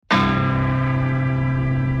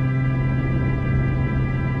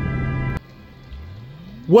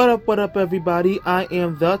What up, everybody? I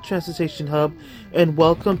am the Transportation Hub, and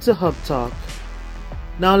welcome to Hub Talk.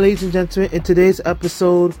 Now, ladies and gentlemen, in today's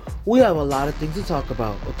episode, we have a lot of things to talk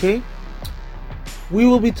about, okay? We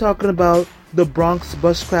will be talking about the Bronx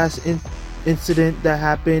bus crash incident that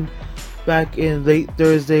happened back in late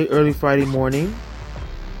Thursday, early Friday morning,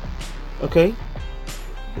 okay?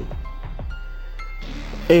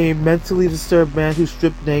 A mentally disturbed man who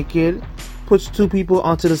stripped naked pushed two people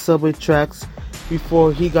onto the subway tracks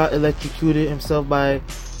before he got electrocuted himself by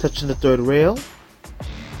touching the third rail.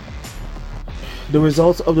 The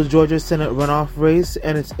results of the Georgia Senate runoff race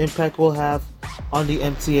and its impact will have on the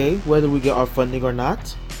MTA, whether we get our funding or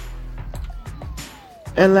not.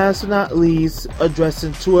 And last but not least,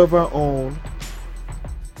 addressing two of our own,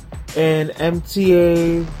 an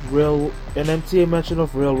MTA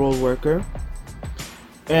MetroNorth railroad worker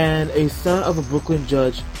and a son of a Brooklyn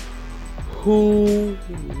judge who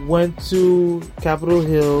went to Capitol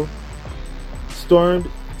Hill, stormed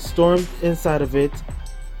inside of it,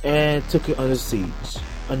 and took it under siege.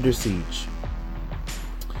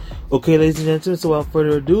 Okay, ladies and gentlemen, so without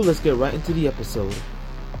further ado, let's get right into the episode.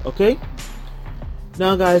 Okay?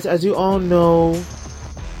 Now, guys, as you all know,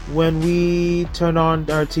 when we turn on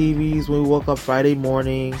our TVs, when we woke up Friday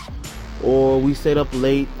morning, or we stayed up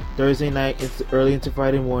late Thursday night, early into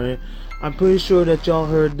Friday morning, I'm pretty sure that y'all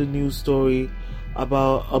heard the news story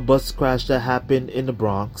about a bus crash that happened in the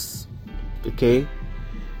Bronx. Okay,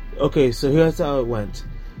 so here's how it went.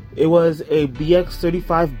 It was a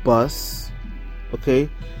BX35 bus,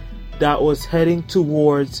 okay, that was heading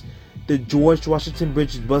towards the George Washington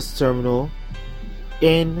Bridge bus terminal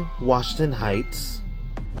in Washington Heights,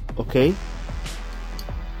 okay.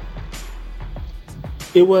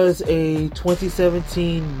 It was a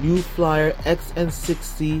 2017 New Flyer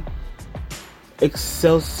XN60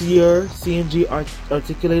 Excelsior CNG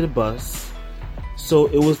articulated bus. So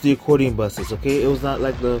it was the accordion buses, okay? It was not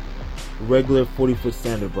like the regular 40-foot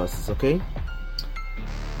standard buses, okay?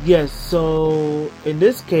 Yes, so in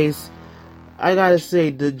this case, I gotta say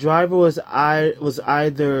the driver was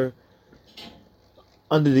either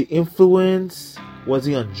under the influence, was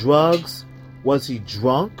he on drugs, was he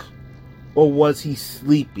drunk, or was he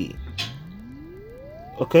sleepy?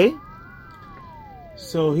 Okay?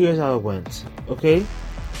 So here's how it went. Okay?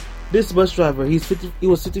 This bus driver, he's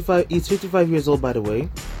 55 years old, by the way.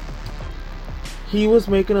 He was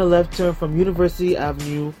making a left turn from University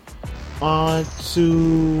Avenue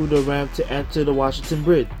onto the ramp to enter the Washington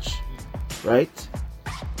Bridge, right?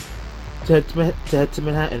 To head to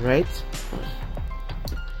Manhattan, right?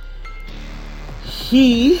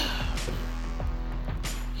 He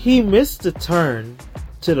missed the turn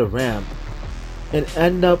to the ramp and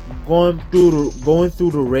end up going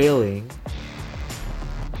through the railing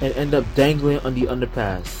and end up dangling on the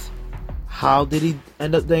underpass. How did he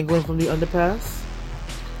end up dangling from the underpass?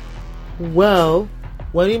 Well,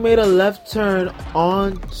 when he made a left turn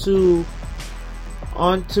onto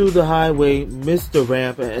the highway, missed the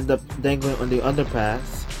ramp and ended up dangling on the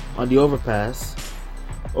underpass, on the overpass.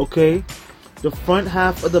 Okay, the front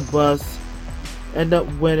half of the bus end up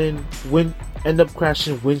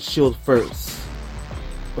crashing windshield first.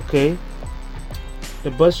 Okay,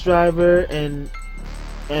 the bus driver and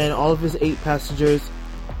all of his 8 passengers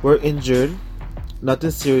were injured.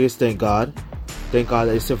 Nothing serious, thank God. Thank God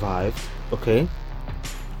they survived. Okay,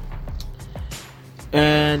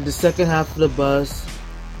 and the second half of the bus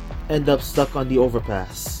end up stuck on the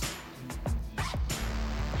overpass.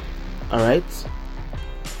 All right.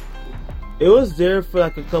 It was there for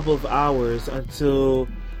like a couple of hours until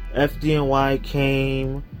FDNY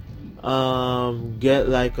came, get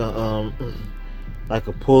like a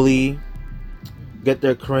pulley, get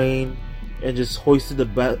their crane, and just hoisted the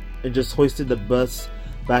bus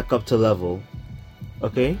back up to level.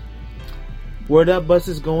 Okay, where that bus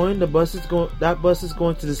is going? That bus is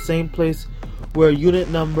going to the same place where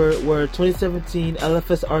 2017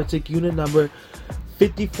 LFS Arctic unit number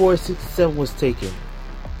 5467 was taken.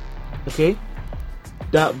 Okay,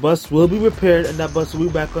 that bus will be repaired and that bus will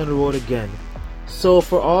be back on the road again. So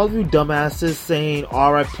for all of you dumbasses saying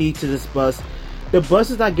RIP to this bus, the bus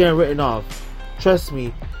is not getting written off. Trust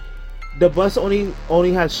me, the bus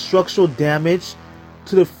only has structural damage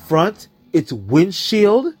to the front, its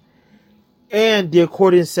windshield, and the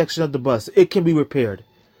accordion section of the bus. It can be repaired.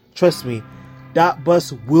 Trust me, that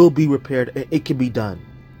bus will be repaired and it can be done.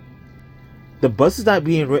 The bus is not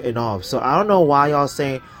being written off, so I don't know why y'all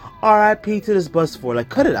saying RIP to this bus for. Like,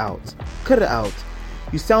 cut it out.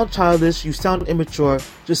 You sound childish, you sound immature,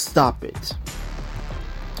 just stop it.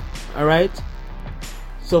 Alright?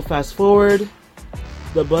 So fast forward,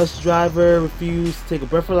 the bus driver refused to take a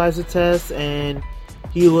breathalyzer test and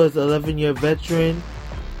He was an 11-year veteran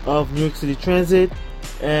of New York City Transit,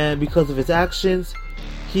 and because of his actions,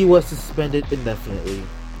 he was suspended indefinitely.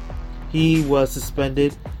 He was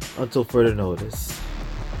suspended until further notice.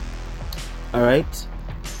 Alright?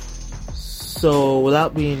 So,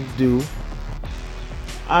 without being ado,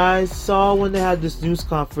 I saw when they had this news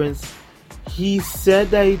conference, he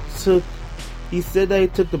said that he took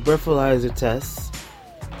the breathalyzer test,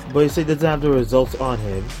 but he said he doesn't have the results on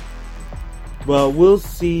him. But we'll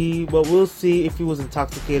see if he was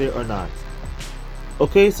intoxicated or not.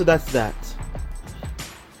 Okay, so that's that.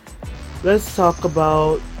 Let's talk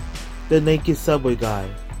about the naked subway guy.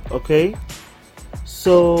 Okay?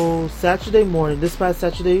 So, Saturday afternoon,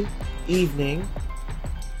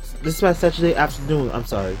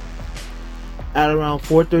 at around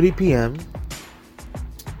 4:30 p.m.,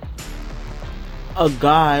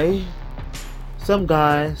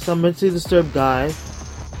 some mentally disturbed guy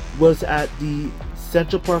was at the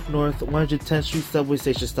Central Park North 110th Street subway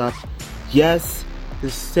station stop. Yes,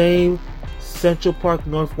 the same Central Park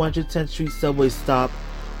North 110th Street subway stop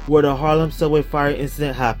where the Harlem subway fire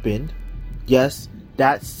incident happened. Yes,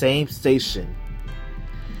 that same station.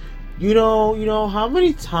 You know how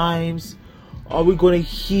many times are we going to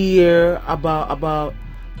hear about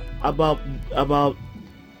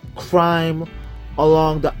crime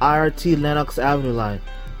along the IRT Lenox Avenue line?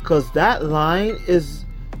 Because that line is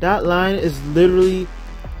literally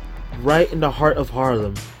right in the heart of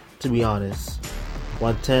Harlem, to be honest.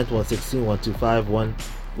 110th, 116, 125,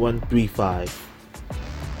 135.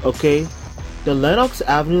 Okay? The Lenox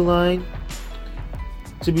Avenue line,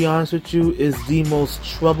 to be honest with you, is the most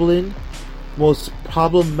troubling, most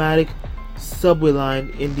problematic subway line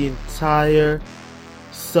in the entire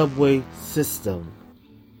subway system.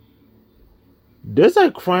 There's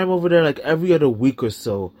like crime over there like every other week or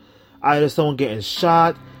so. Either someone getting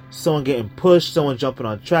shot, someone getting pushed, someone jumping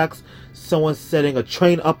on tracks, someone setting a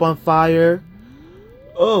train up on fire.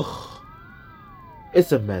 Ugh.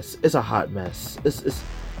 It's a mess. It's a hot mess.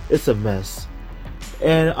 It's a mess.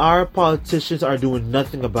 And our politicians are doing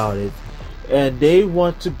nothing about it. And they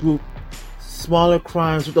want to group smaller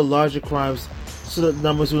crimes with the larger crimes so that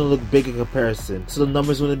numbers wouldn't look big in comparison. So the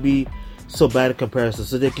numbers wouldn't be so bad in comparison.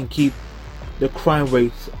 So they can keep the crime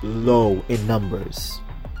rates low in numbers.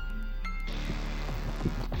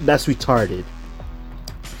 That's retarded.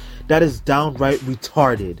 That is downright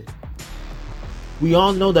retarded. We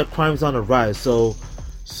all know that crime's on the rise. So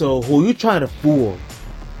who are you trying to fool?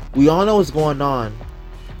 We all know what's going on.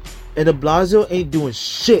 And de Blasio ain't doing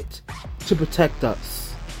shit to protect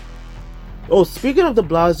us. Oh, speaking of de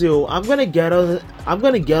Blasio, I'm gonna get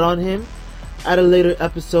on him at a later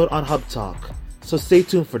episode on Hub Talk. So stay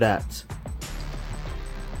tuned for that.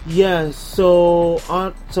 Yeah,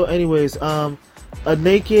 a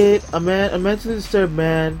mentally disturbed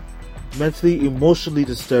man, mentally emotionally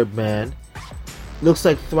disturbed man. Looks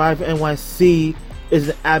like Thrive NYC is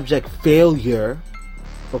an abject failure.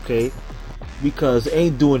 Okay, because it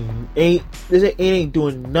ain't doing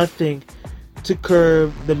nothing to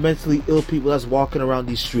curb the mentally ill people that's walking around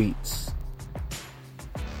these streets.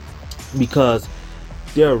 Because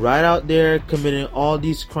they're right out there committing all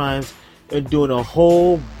these crimes and doing a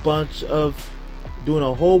whole bunch of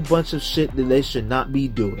shit that they should not be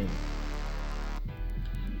doing.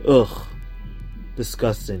 Ugh,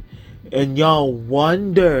 disgusting. And y'all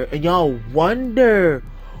wonder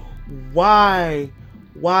why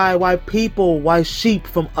sheep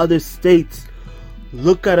from other states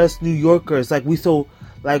look at us New Yorkers like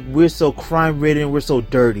we're so crime ridden, we're so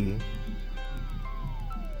dirty.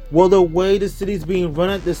 Well, the way the city's being run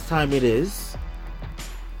at this time, it is.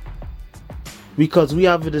 Because we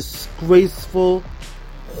have a disgraceful,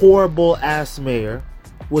 horrible ass mayor,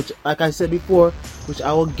 which, like I said before, which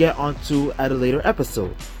I will get onto at a later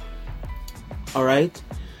episode. Alright?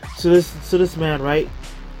 So this man, right?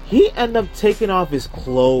 He ended up taking off his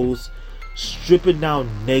clothes, stripping down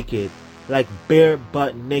naked, like bare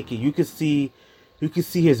butt naked. You can see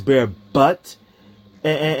his bare butt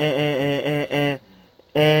and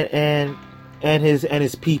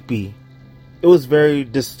his pee-pee. It was very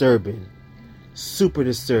disturbing. Super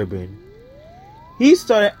disturbing. He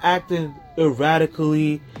started acting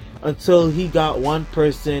erratically until he got one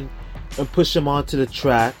person and pushed him onto the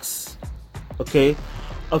tracks. Okay?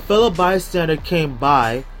 A fellow bystander came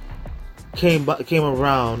around,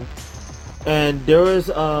 and there was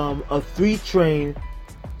a 3 train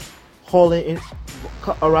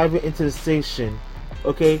arriving into the station.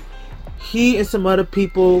 Okay? He and some other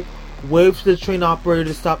people waved to the train operator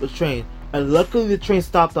to stop the train, and luckily the train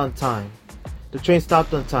stopped on time. The train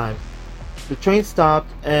stopped,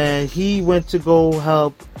 and he went to go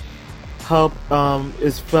help help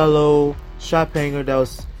his fellow strap hanger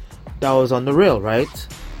that was on the rail, right?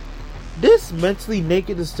 This mentally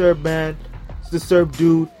naked disturbed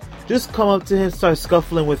dude just come up to him, start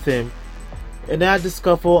scuffling with him, and they had to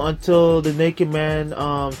scuffle until the naked man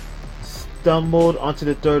stumbled onto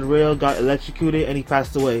the third rail, got electrocuted, and he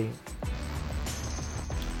passed away.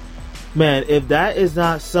 Man, if that is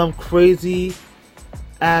not some crazy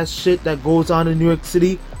ass shit that goes on in New York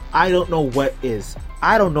City, I don't know what is.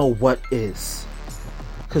 I don't know what is.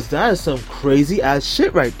 Because that is some crazy ass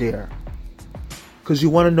shit right there. Because you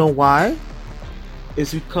want to know why?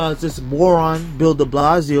 It's because this moron, Bill de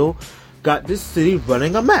Blasio, got this city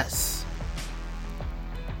running a mess.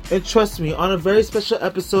 And trust me, on a very special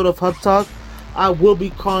episode of Hub Talk, I will be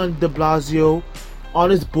calling de Blasio on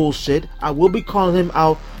his bullshit. I will be calling him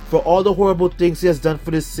out for all the horrible things he has done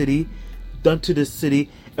to this city.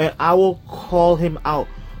 And I will call him out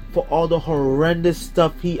for all the horrendous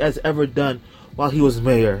stuff he has ever done while he was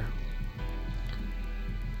mayor.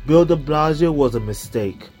 Bill de Blasio was a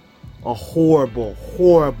mistake. A horrible,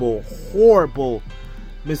 horrible, horrible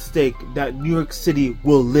mistake that New York City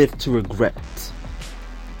will live to regret.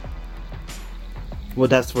 Well,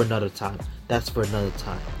 that's for another time.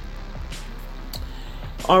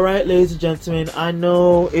 Alright, ladies and gentlemen, I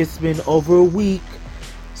know it's been over a week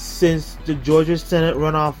since the Georgia Senate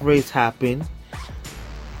runoff race happened.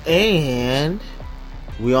 And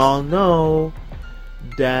we all know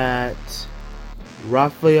that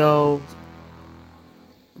Reverend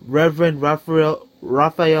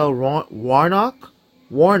Raphael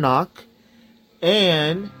Warnock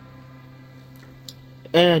and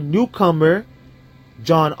newcomer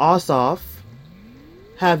John Ossoff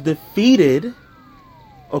have defeated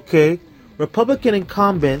Republican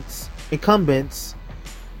incumbents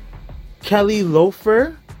Kelly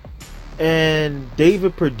Loeffler and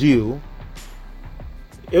David Perdue.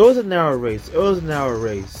 It was a narrow race.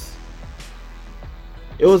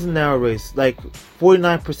 Like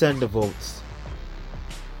 49% of the votes.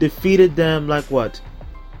 Defeated them like what?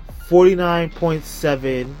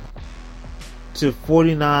 49.7 to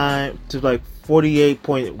 49 to like 48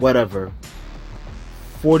 point whatever.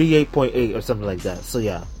 48.8 or something like that. So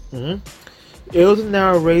yeah. It was a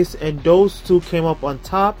narrow race, and those two came up on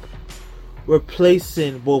top,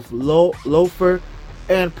 replacing both Loeffler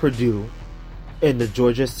and Perdue in the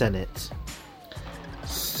Georgia Senate.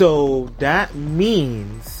 So that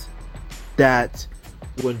means that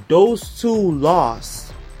when those two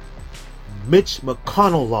lost, Mitch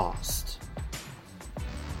McConnell lost.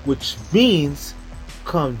 Which means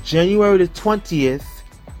come January the 20th,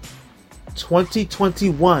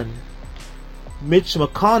 2021, Mitch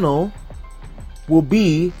McConnell will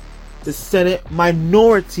be the Senate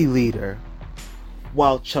Minority Leader,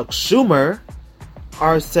 while Chuck Schumer,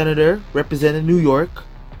 our senator representing New York,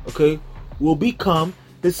 will become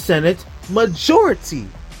the Senate Majority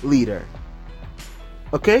Leader.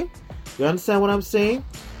 Okay? You understand what I'm saying?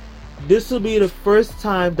 This will be the first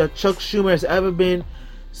time that Chuck Schumer has ever been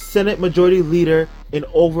Senate Majority Leader in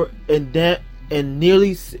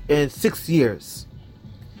nearly 6 years.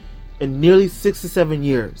 In nearly 6 to 7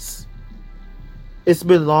 years. It's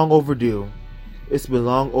been long overdue.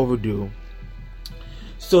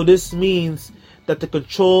 So this means that the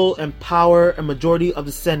control and power and majority of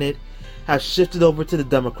the Senate has shifted over to the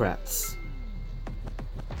Democrats.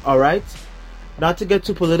 Alright? Not to get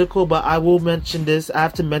too political, but I will mention this. I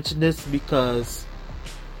have to mention this because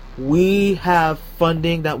we have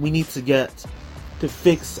funding that we need to get to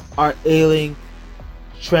fix our ailing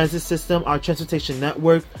transit system, our transportation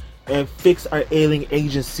network, and fix our ailing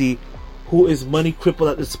agency, who is money crippled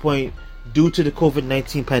at this point due to the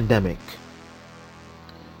COVID-19 pandemic.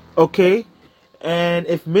 Okay? And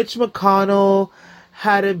if Mitch McConnell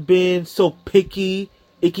hadn't been so picky,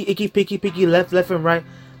 left and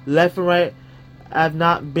right, I've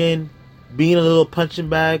not been being a little punching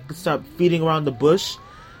bag, start feeding around the bush,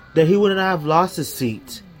 then he wouldn't have lost his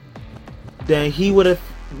seat. Then he would have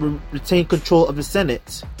retained control of the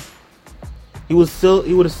Senate. He would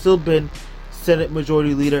have still been Senate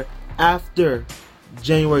Majority Leader after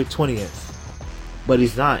January 20th. But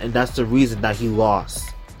he's not, and that's the reason that he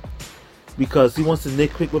lost. Because he wants to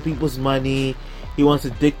nitpick with people's money. He wants to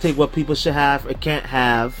dictate what people should have or can't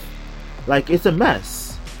have. Like, it's a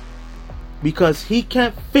mess. Because he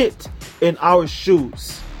can't fit in our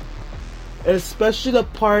shoes. And especially the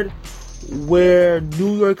part where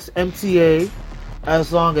New York's MTA,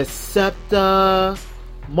 as long as SEPTA,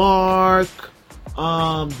 MARC,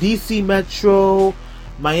 DC Metro,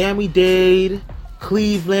 Miami-Dade,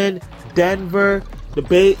 Cleveland, Denver, the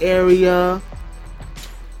Bay Area,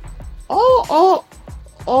 all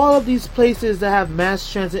all of these places that have mass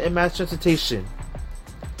transit and mass transportation,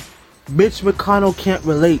 Mitch McConnell can't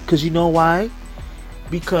relate. Because you know why?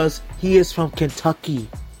 Because he is from Kentucky.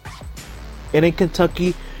 And in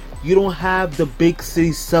Kentucky, you don't have the big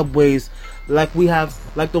city subways like we have,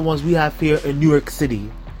 like the ones we have here in New York City,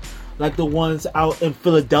 like the ones out in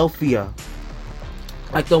Philadelphia,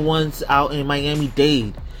 like the ones out in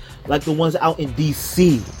Miami-Dade, like the ones out in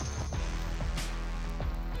DC.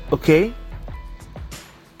 Okay?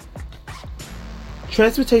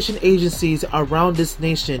 Transportation agencies around this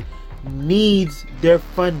nation needs their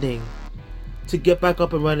funding to get back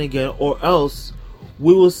up and running again, or else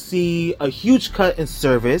we will see a huge cut in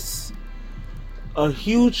service, a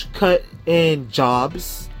huge cut in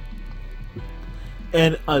jobs,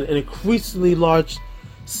 and an increasingly large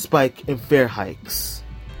spike in fare hikes.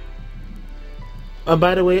 And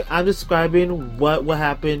by the way, I'm describing what will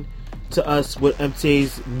happen to us with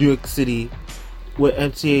MTA's New York City, with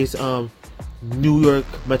MTA's New York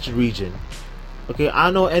Metro region. Okay, I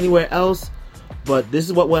don't know anywhere else, but this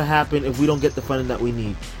is what will happen if we don't get the funding that we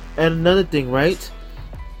need. And another thing, right?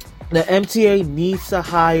 The MTA needs to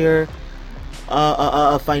hire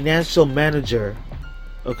a financial manager,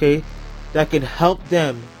 okay, that can help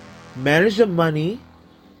them manage the money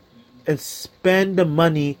and spend the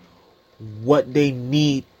money what they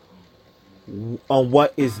need on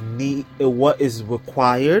what is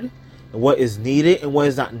required, and what is needed, and what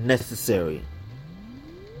is not necessary.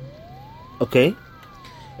 Okay?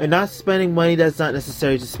 And not spending money that's not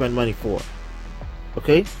necessary to spend money for.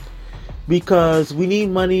 Okay? Because we need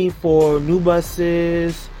money for new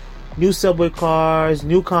buses, new subway cars,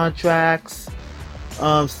 new contracts,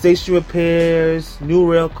 station repairs,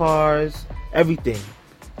 new rail cars, everything.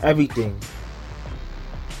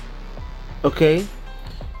 Okay?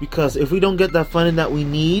 Because if we don't get that funding that we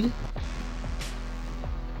need,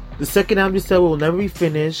 the Second Avenue subway will never be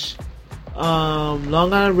finished.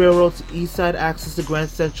 Long Island Railroad's east side access to Grand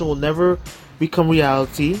Central will never become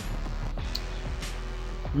reality.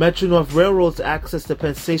 MetroNorth Railroad's access to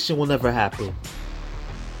Penn Station will never happen.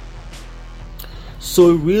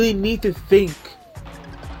 So we really need to think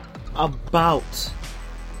about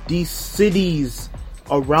these cities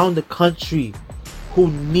around the country who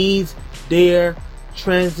needs their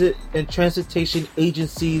transit and transportation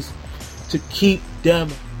agencies to keep them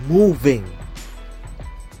moving.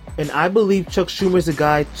 And I believe Chuck Schumer is a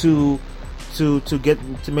guy to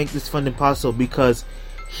make this funding possible, because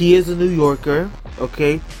he is a New Yorker.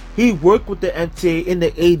 Okay, he worked with the MTA in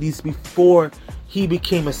the 80s before he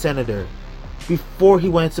became a senator. Before he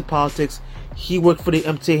went into politics, he worked for the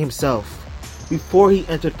MTA himself before he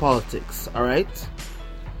entered politics. All right,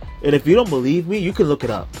 and if you don't believe me, you can look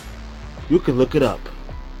it up.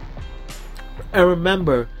 And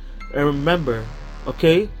remember,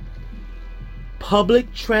 okay?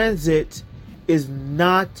 Public transit is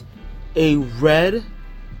not a red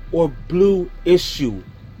or blue issue.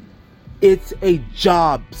 It's a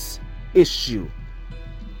jobs issue.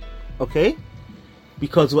 Okay?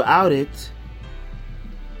 Because without it,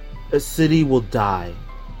 a city will die.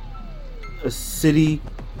 A city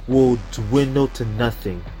will dwindle to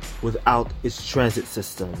nothing without its transit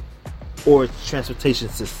system or its transportation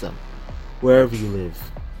system, wherever you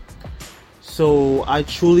live. So I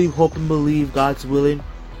truly hope and believe, God's willing,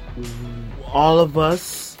 all of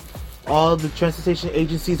us, all the transportation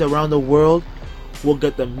agencies around the world will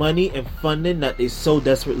get the money and funding that they so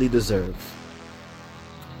desperately deserve.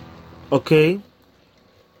 Okay?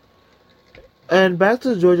 And back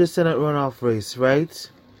to the Georgia Senate runoff race,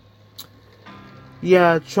 right?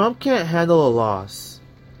 Yeah, Trump can't handle a loss.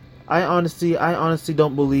 I honestly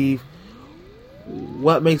don't believe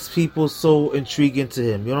what makes people so intriguing to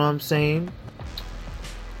him. You know what I'm saying?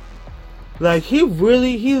 Like, he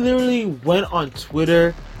literally went on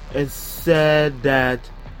Twitter and said that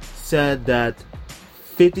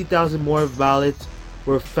 50,000 more ballots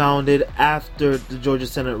were founded after the Georgia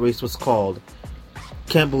Senate race was called.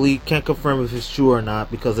 Can't confirm if it's true or not,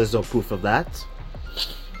 because there's no proof of that.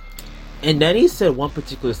 And then he said one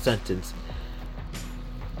particular sentence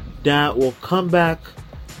that will come back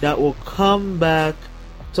to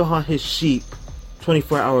haunt his sheep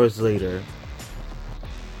 24 hours later,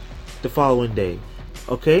 the following day.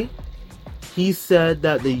 Okay? He said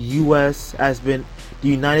that the United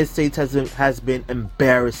States has been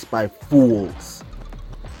embarrassed by fools.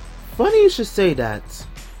 Funny you should say that,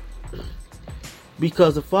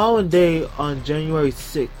 because the following day, on January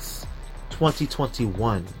 6,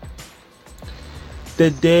 2021, the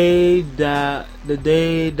day that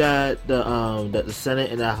the Senate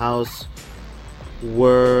and the House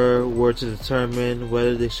were to determine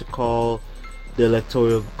whether they should call the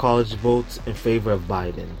electoral college votes in favor of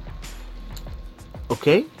Biden.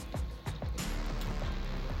 Okay?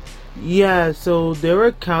 Yeah, so they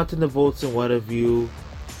were counting the votes and what have you.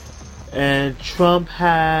 And Trump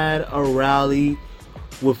had a rally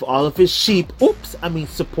with all of his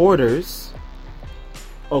supporters.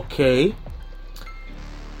 Okay.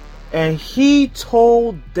 And he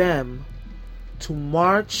told them to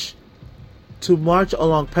march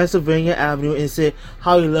along Pennsylvania Avenue and say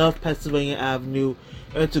how he loved Pennsylvania Avenue,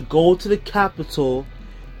 and to go to the Capitol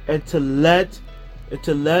and to let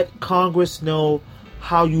Congress know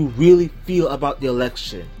how you really feel about the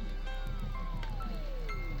election.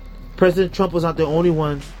 President Trump was not the only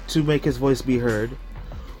one to make his voice be heard.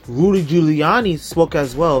 Rudy Giuliani spoke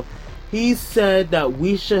as well. He said to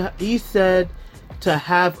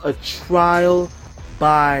have a trial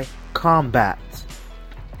by combat.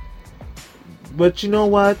 But you know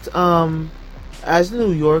what? As a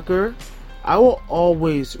New Yorker, I will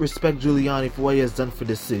always respect Giuliani for what he has done for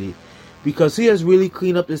this city, because he has really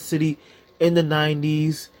cleaned up the city in the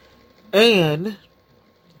 90s, and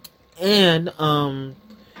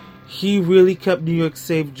he really kept New York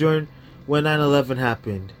safe during when 9/11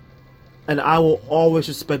 happened. And I will always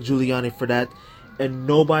respect Giuliani for that, and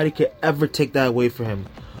nobody can ever take that away from him.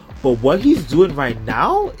 But what he's doing right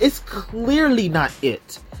now is clearly not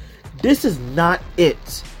it. This is not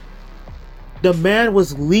it. The man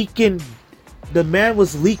was leaking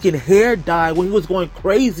hair dye when he was going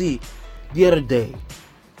crazy the other day.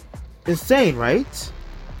 Insane, right?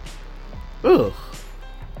 Ugh.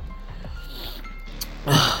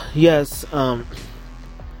 Yes, and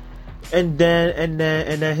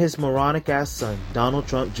then his moronic ass son, Donald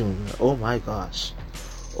Trump Jr. Oh my gosh.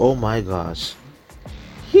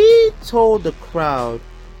 He told the crowd,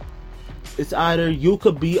 it's either you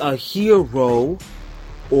could be a hero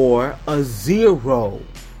or a zero.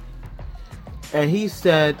 And he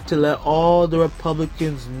said to let all the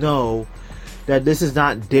Republicans know that this is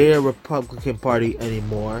not their Republican Party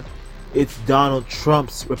anymore. It's Donald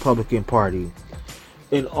Trump's Republican Party.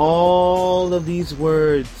 And all of these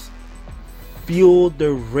words fueled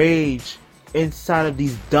the rage inside of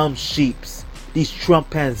these dumb sheeps, these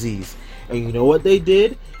Trumpanzees. And you know what they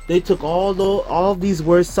did? They took all of these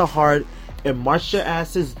words to heart and marched their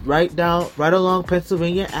asses right along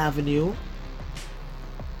Pennsylvania Avenue.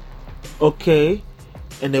 Okay.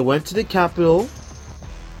 And they went to the Capitol.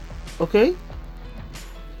 Okay.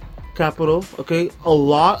 Okay. A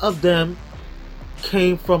lot of them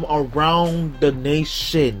came from around the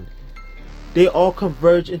nation. They all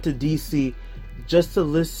converged into DC just to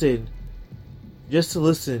listen to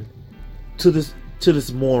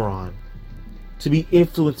this moron, to be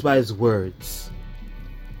influenced by his words.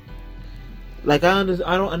 Like, I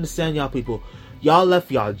don't understand y'all people. Y'all left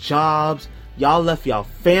y'all jobs, y'all left y'all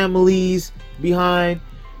families behind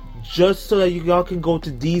just so that y'all can go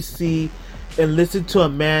to DC and listen to a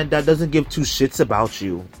man that doesn't give two shits about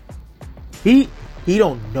you. He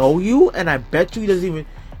don't know you, and I bet you he doesn't even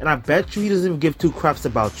give two craps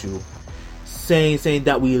about you. Saying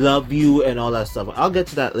that we love you and all that stuff. I'll get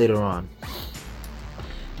to that later on.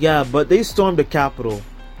 Yeah, but they stormed the Capitol.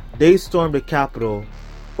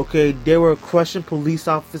 Okay, they were crushing police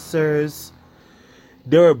officers.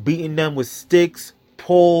 They were beating them with sticks,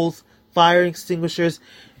 poles, fire extinguishers.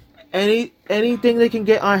 Anything they can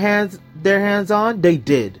get their hands on, they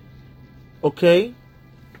did. Okay?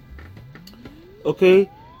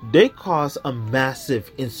 They caused a massive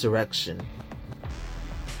insurrection.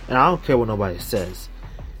 And I don't care what nobody says.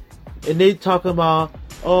 And they talking about,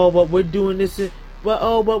 but we're doing this in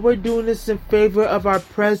favor of our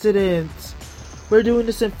president.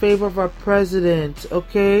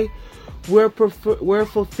 Okay? We're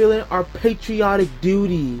fulfilling our patriotic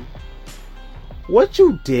duty. What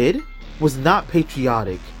you did was not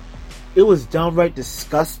patriotic. It was downright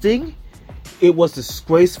disgusting. It was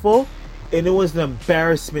disgraceful. And it was an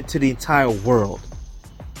embarrassment to the entire world.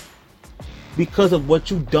 Because of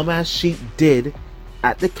what you dumbass sheep did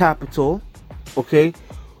at the Capitol. Okay?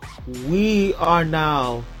 We are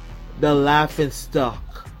now the laughing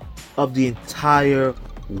stock of the entire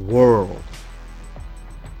world.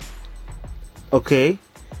 Okay?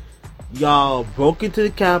 Y'all broke into the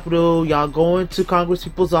Capitol. Y'all go into Congress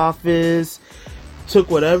people's office. Took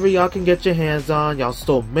whatever y'all can get your hands on. Y'all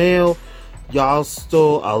stole mail. Y'all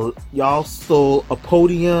stole a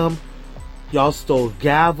podium. Y'all stole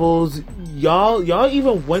gavels. Y'all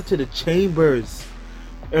even went to the chambers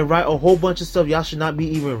and write a whole bunch of stuff y'all should not be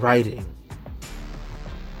even writing.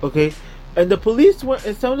 Okay? And some of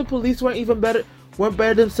the police weren't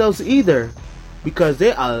better themselves either, because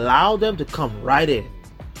they allowed them to come right in.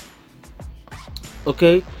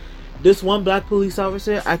 Okay? This one black police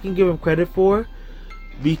officer, I can give him credit for,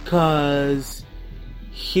 because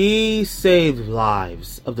he saved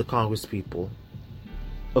lives of the Congress people.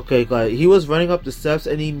 Okay, like, he was running up the steps,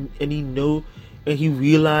 and he knew, and he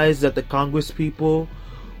realized that the Congress people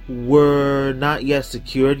were not yet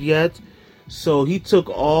secured yet. So he took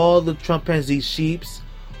all the chimpanzee sheeps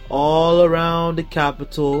all around the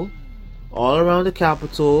Capitol,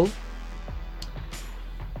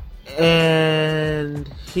 and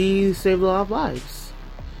he saved a lot of lives.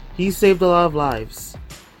 He saved a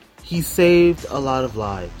lot of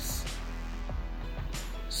lives.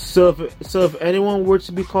 So if anyone were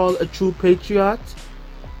to be called a true patriot,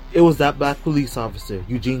 it was that black police officer,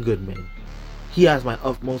 Eugene Goodman. He has my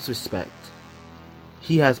utmost respect.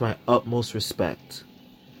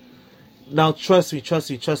 Now, trust me.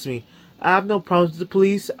 I have no problems with the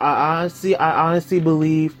police. I honestly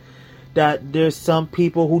believe that there's some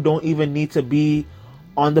people who don't even need to be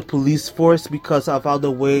on the police force because of how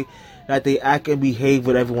the way that they act and behave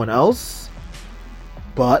with everyone else.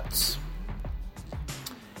 But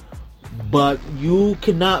you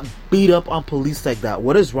cannot beat up on police like that.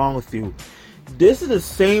 What is wrong with you? This is the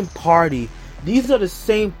same party. These are the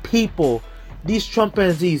same people. These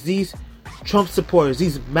Trumpanzees, these Trump supporters,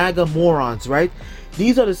 these MAGA morons, right?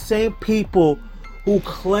 These are the same people who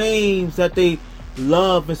claims that they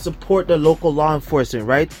love and support the local law enforcement,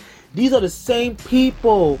 right? These are the same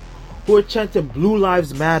people who are chanting Blue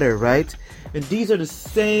Lives Matter, right? And these are the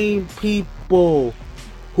same people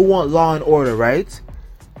who want law and order, right?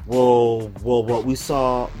 Well, what we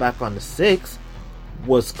saw back on the 6th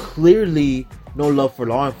was clearly no love for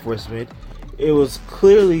law enforcement. It was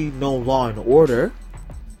clearly no law and order.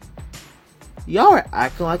 Y'all are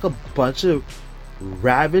acting like a bunch of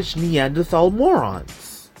ravaged Neanderthal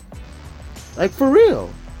morons. Like, for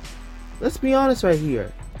real. Let's be honest right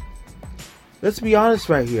here.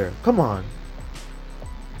 Come on.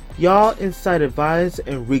 Y'all incited violence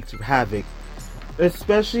and wreaked havoc.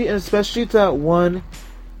 Especially to that one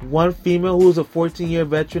female who was a 14-year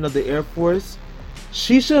veteran of the Air Force.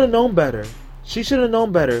 She should have known better.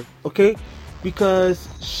 Okay? Because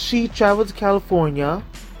she traveled to California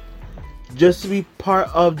just to be part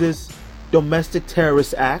of this domestic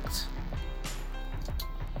terrorist act.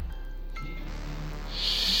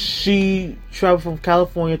 She traveled from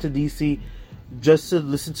California to DC just to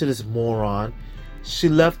listen to this moron. She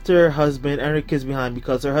left her husband and her kids behind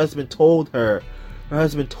because her husband told her,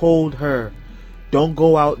 don't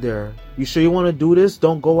go out there. You sure you want to do this?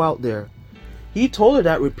 Don't go out there. He told her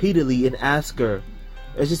that repeatedly and asked her.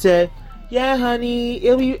 And she said, yeah,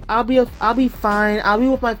 honey, I'll be fine. I'll be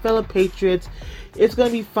with my fellow patriots. It's gonna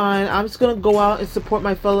be fine. I'm just gonna go out and support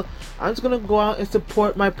my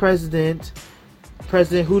president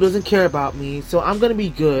who doesn't care about me. So I'm gonna be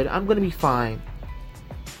good. I'm gonna be fine.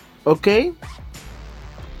 Okay?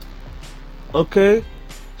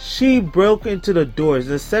 She broke into the doors.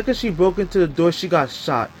 The second she broke into the door, she got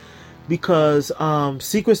shot because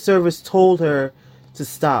Secret Service told her to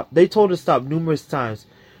stop. They told her to stop numerous times.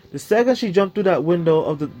 The second she jumped through that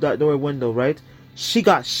window that door window, right? She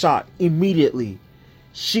got shot immediately.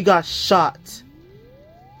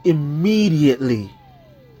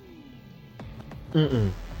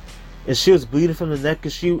 And she was bleeding from the neck,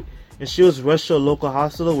 and she was rushed to a local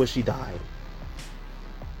hospital where she died.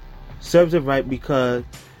 Serves it right because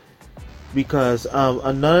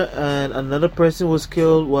another person was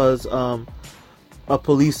killed was a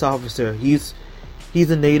police officer. He's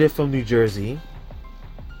a native from New Jersey.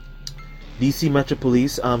 DC Metro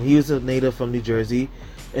Police. He was a native from New Jersey,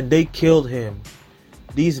 and they killed him.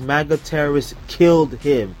 These MAGA terrorists killed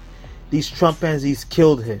him. These Trumpanzees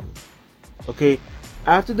killed him. Okay,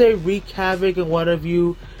 after they wreaked havoc and what have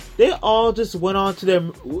you, they all just went on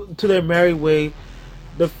to their merry way.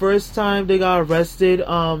 The first time they got arrested,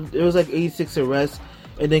 it was like 86 arrests,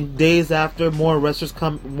 and then days after, more arrests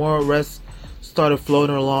started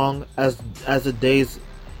floating along as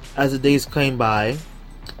the days came by.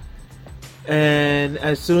 And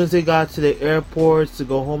as soon as they got to the airports to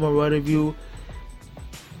go home or what have you,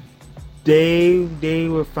 they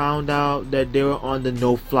were found out that they were on the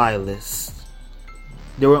no-fly list.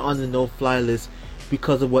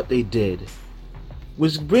 Because of what they did.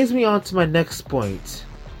 Which brings me on to my next point.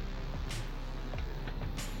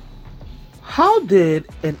 How did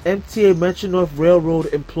an MTA MetroNorth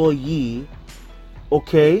Railroad employee,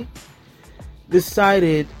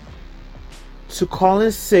 decided to call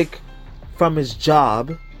in sick from his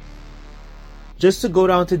job just to go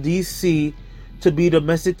down to DC to be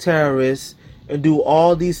domestic terrorists and do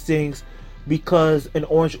all these things because an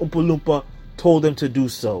orange Oompa Loompa told them to do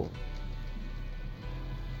so?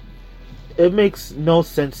 It makes no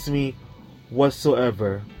sense to me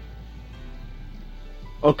whatsoever.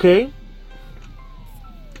 Okay?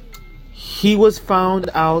 He was found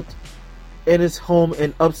out in his home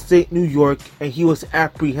in upstate New York, and he was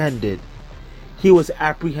apprehended. He was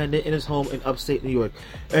apprehended in his home in upstate New York.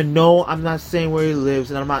 And no, I'm not saying where he lives,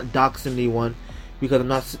 and I'm not doxing anyone because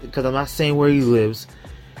I'm not saying where he lives.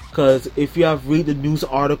 Because if you have read the news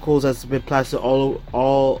articles that's been plastered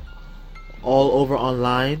all over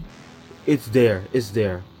online, it's there. It's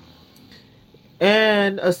there.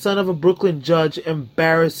 And a son of a Brooklyn judge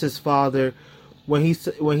embarrassed his father when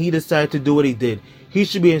he decided to do what he did. He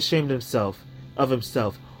should be ashamed of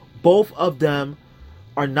himself. Both of them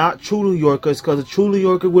are not true New Yorkers, because a true New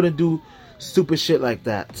Yorker wouldn't do stupid shit like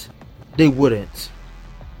that. They wouldn't.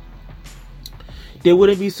 They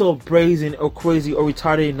wouldn't be so brazen or crazy or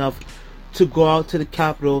retarded enough to go out to the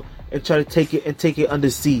Capitol and try to take it under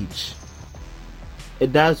siege.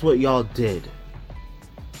 And that's what y'all did.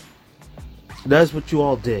 That's what you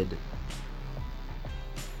all did.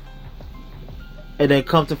 And then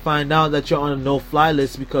come to find out that you're on a no-fly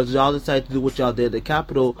list because y'all decided to do what y'all did at the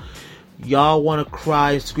Capitol. Y'all want to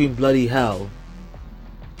cry and scream bloody hell.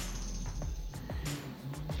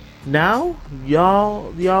 Now,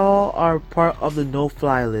 y'all are part of the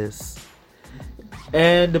no-fly list.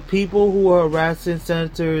 And the people who are harassing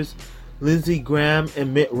Senators Lindsey Graham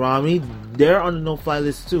and Mitt Romney, they're on the no-fly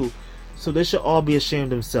list too. So they should all be ashamed of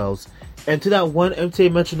themselves. And to that one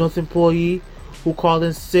MTA MetroNorth employee who called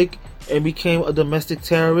in sick and became a domestic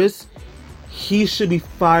terrorist, he should be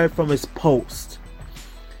fired from his post.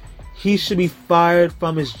 He should be fired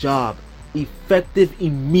from his job, effective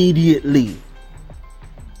immediately.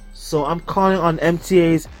 So I'm calling on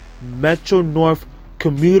MTA's MetroNorth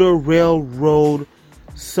Commuter Railroad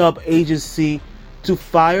sub-agency to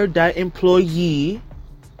fire that employee,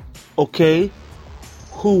 okay,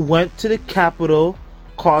 who went to the Capitol,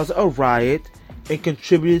 caused a riot, and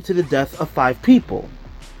contributed to the death of 5 people.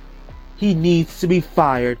 He needs to be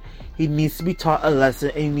fired. He needs to be taught a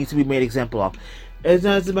lesson, and he needs to be made example of. As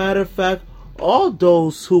a matter of fact, all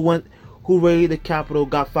those who raided the Capitol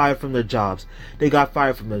got fired from their jobs. They got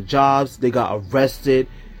fired from their jobs. They got arrested.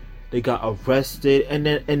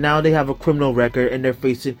 And now they have a criminal record, and they're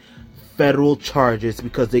facing federal charges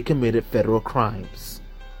because they committed federal crimes.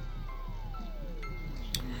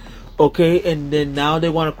 Okay, and then now they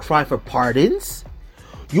want to cry for pardons?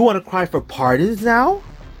 You want to cry for pardons now?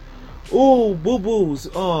 Oh, boo-boos.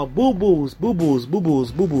 Oh, boo-boos. Boo-boos.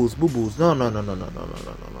 Boo-boos. Boo-boos. Boo-boos.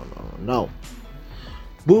 No.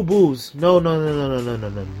 Boo-boos.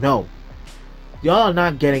 No. Y'all are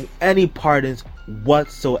not getting any pardons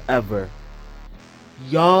whatsoever.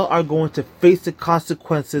 Y'all are going to face the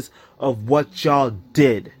consequences of what y'all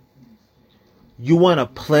did. You want to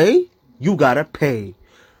play? You gotta pay.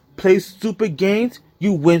 Play stupid games?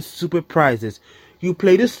 You win stupid prizes. You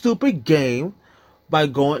play the stupid game by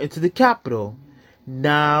going into the Capitol.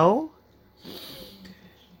 Now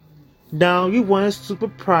you won a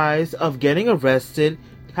stupid prize of getting arrested,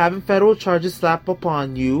 having federal charges slapped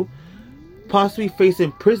upon you, possibly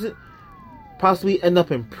facing prison, possibly end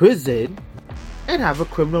up in prison, and have a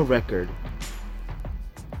criminal record.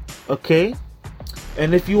 Okay?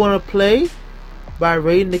 And if you want to play by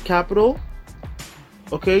raiding the Capitol,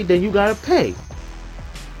 okay, then you gotta pay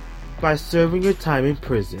by serving your time in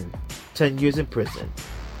prison. 10 years in prison.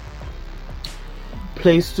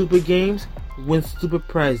 Play stupid games, win stupid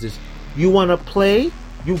prizes. You wanna play,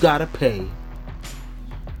 you gotta pay.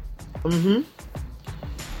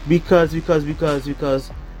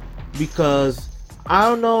 Because I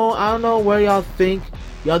don't know where y'all think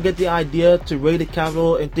y'all get the idea to raid the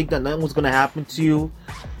Capitol and think that nothing was gonna happen to you.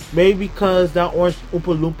 Maybe because that orange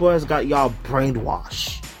Oompa Loompa has got y'all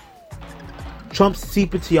brainwashed. Trump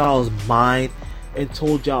seeped into y'all's mind and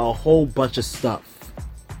told y'all a whole bunch of stuff.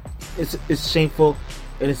 It's shameful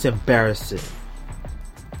and it's embarrassing.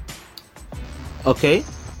 Okay?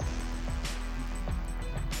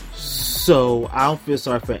 So, I don't feel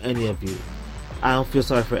sorry for any of you.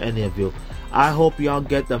 I hope y'all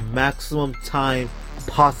get the maximum time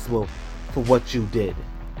possible for what you did.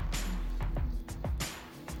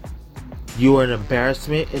 You are an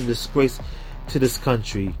embarrassment and disgrace to this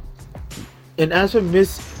country. And as for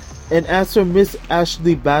Miss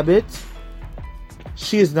Ashley Babbitt,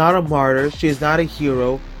 she is not a martyr. She is not a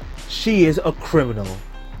hero. She is a criminal.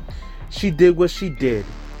 She did what she did.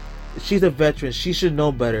 She's a veteran. She should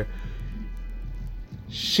know better.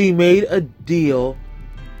 She made a deal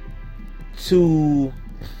to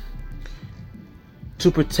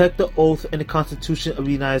protect the oath and the Constitution of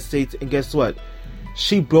the United States, and guess what?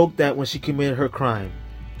 She broke that when she committed her crime.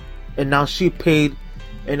 And now she paid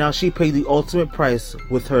and now she paid the ultimate price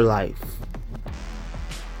with her life.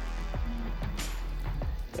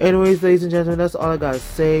 Anyways, ladies and gentlemen, that's all I gotta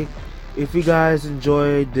say. If you guys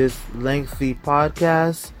enjoyed this lengthy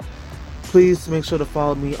podcast, please make sure to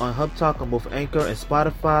follow me on Hub Talk on both Anchor and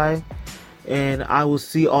Spotify. And I will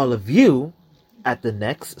see all of you at the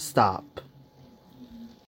next stop.